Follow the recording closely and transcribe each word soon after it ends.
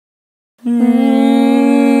I've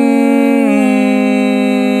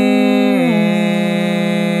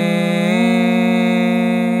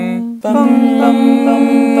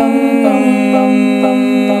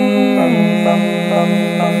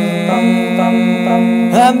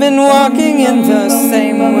been walking in the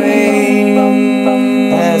same way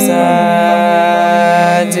as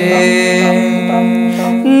I did,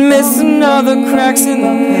 missing all the cracks in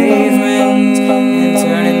the pavement and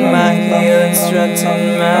turning my heel and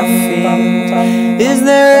strutting my feet. Is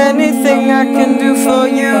there anything I can do for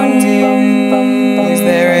you, dear? Is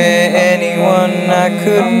there anyone I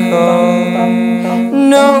could call?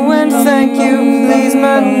 No, and thank you, please,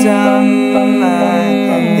 madame. I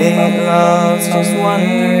hate love's just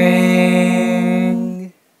wondering.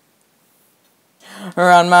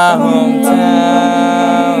 Around my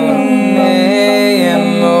hometown,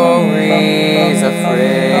 memories are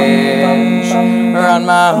fresh. Around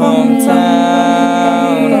my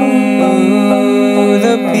hometown, ooh,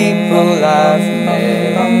 the people I've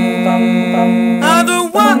met are the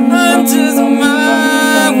wonders of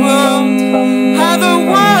my world. Are the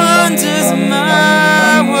wonders of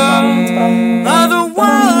my world. Are the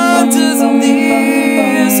wonders of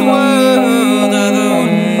this world. Are the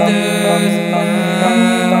wonders now.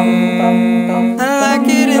 I like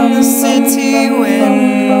it in the city when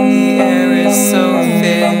the air is so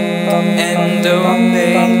thick and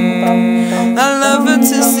opaque. I love it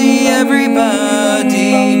to see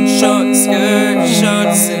everybody in short skirts,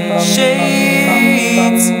 shorts and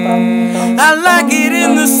shades. I like it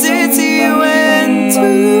in the city when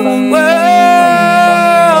two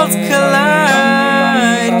worlds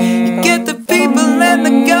collide. You get the people and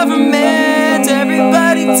the government,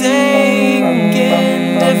 everybody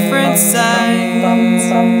taking different sides.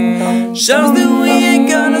 Shows that we ain't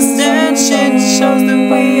gonna stand shit. Shows that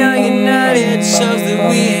we are united. Shows that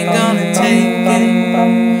we ain't gonna take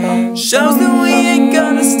it. Shows that we ain't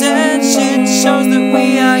gonna stand shit. Shows that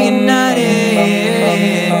we are united.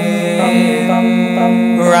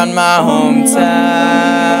 Around my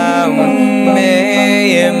hometown,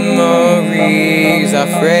 memories are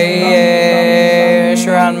fresh.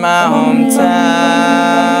 Around my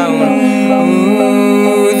hometown,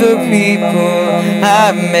 ooh, the people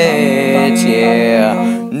I've met, yeah.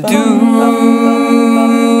 Do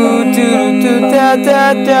da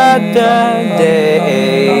da da da da.